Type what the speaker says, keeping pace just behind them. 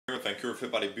at Vancouver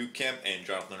Fit Body Bootcamp and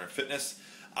Jonathan Leonard Fitness.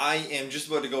 I am just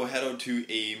about to go head out to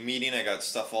a meeting. I got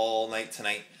stuff all night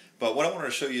tonight. But what I wanted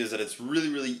to show you is that it's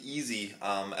really easy,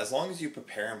 as long as you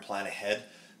prepare and plan ahead,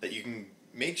 that you can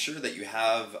make sure that you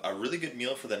have a really good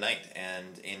meal for the night.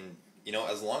 And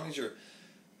as long as you're...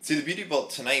 See, the beauty about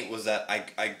tonight was that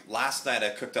last night I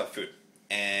cooked up food.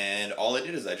 And all I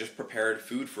did is I just prepared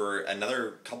food for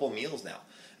another couple meals now.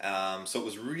 So it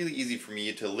was really easy for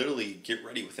me to literally get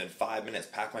ready within 5 minutes,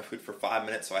 pack my food for 5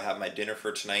 minutes, so I have my dinner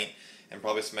for tonight and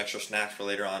probably some extra snacks for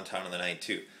later on in the night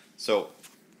too. So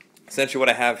essentially what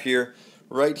I have here,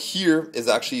 right here, is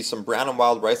actually some brown and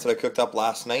wild rice that I cooked up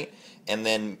last night, and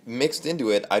then mixed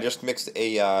into it, I just mixed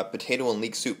a potato and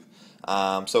leek soup.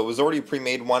 So it was already a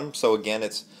pre-made one, so again,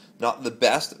 it's not the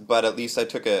best, but at least I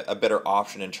took a better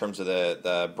option in terms of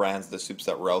the brands, the soups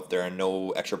that were out there, and no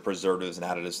extra preservatives and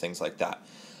additives, things like that.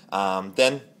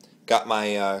 Then got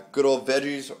my good old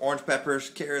veggies, orange peppers,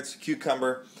 carrots,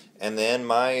 cucumber, and then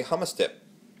my hummus dip.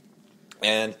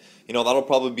 And that'll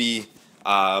probably be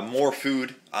more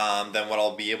food than what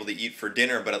I'll be able to eat for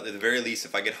dinner, but at the very least,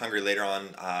 if I get hungry later on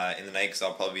in the night, because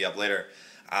I'll probably be up later,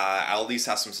 I'll at least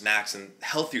have some snacks, and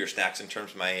healthier snacks in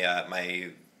terms of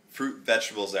my fruit,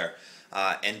 vegetables there,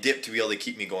 and dip to be able to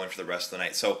keep me going for the rest of the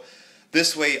night. So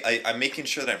this way, I'm making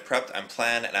sure that I'm prepped, I'm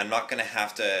planned, and I'm not going to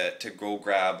have to go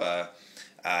grab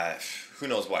who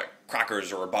knows what,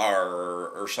 crackers or a bar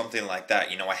or something like that.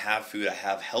 I have food, I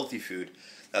have healthy food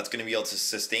that's going to be able to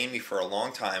sustain me for a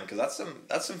long time, because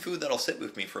that's some food that'll sit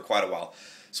with me for quite a while.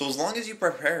 So as long as you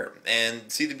prepare, and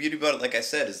see, the beauty about it, like I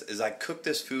said, is I cooked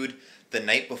this food the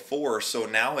night before, so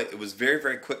now it was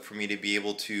very quick for me to be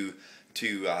able to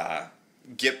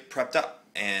get prepped up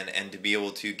and to be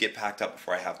able to get packed up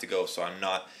before I have to go, so I'm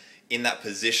not in that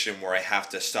position where I have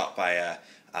to stop by a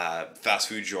fast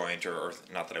food joint, or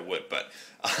not that I would, but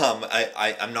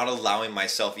I'm not allowing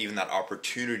myself even that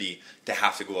opportunity to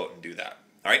have to go out and do that.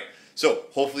 Alright, so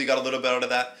hopefully you got a little bit out of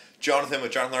that. Jonathan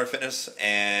with Jonathan Leonard Fitness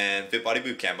and Fit Body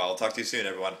Bootcamp. I'll talk to you soon,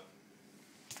 everyone.